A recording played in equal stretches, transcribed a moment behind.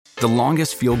The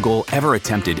longest field goal ever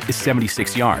attempted is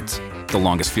 76 yards. The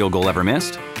longest field goal ever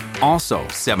missed? Also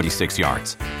 76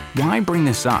 yards. Why bring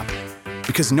this up?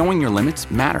 Because knowing your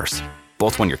limits matters,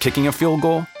 both when you're kicking a field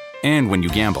goal and when you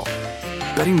gamble.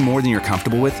 Betting more than you're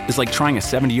comfortable with is like trying a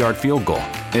 70-yard field goal.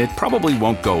 It probably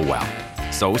won't go well.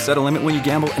 So set a limit when you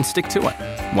gamble and stick to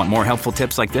it. Want more helpful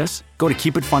tips like this? Go to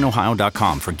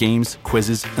keepitfunohio.com for games,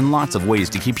 quizzes, and lots of ways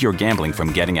to keep your gambling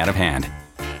from getting out of hand.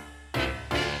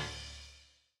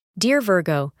 Dear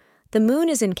Virgo, the moon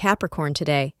is in Capricorn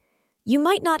today. You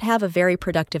might not have a very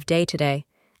productive day today.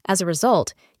 As a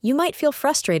result, you might feel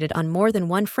frustrated on more than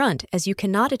one front as you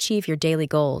cannot achieve your daily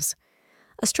goals.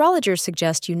 Astrologers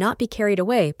suggest you not be carried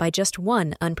away by just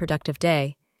one unproductive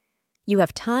day. You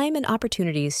have time and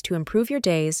opportunities to improve your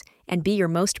days and be your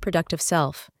most productive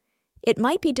self. It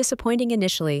might be disappointing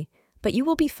initially, but you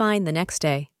will be fine the next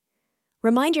day.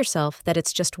 Remind yourself that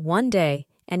it's just one day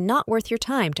and not worth your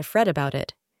time to fret about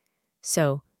it.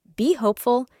 So, be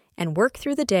hopeful and work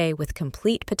through the day with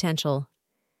complete potential.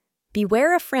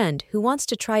 Beware a friend who wants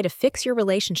to try to fix your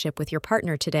relationship with your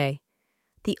partner today.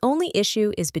 The only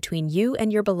issue is between you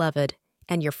and your beloved,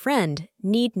 and your friend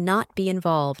need not be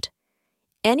involved.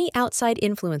 Any outside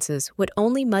influences would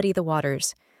only muddy the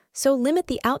waters, so limit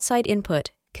the outside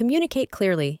input, communicate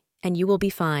clearly, and you will be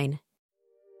fine.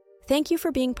 Thank you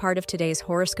for being part of today's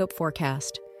horoscope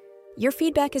forecast. Your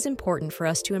feedback is important for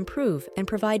us to improve and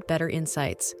provide better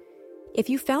insights. If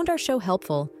you found our show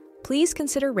helpful, please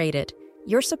consider rate it.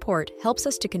 Your support helps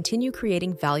us to continue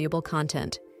creating valuable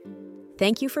content.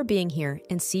 Thank you for being here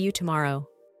and see you tomorrow.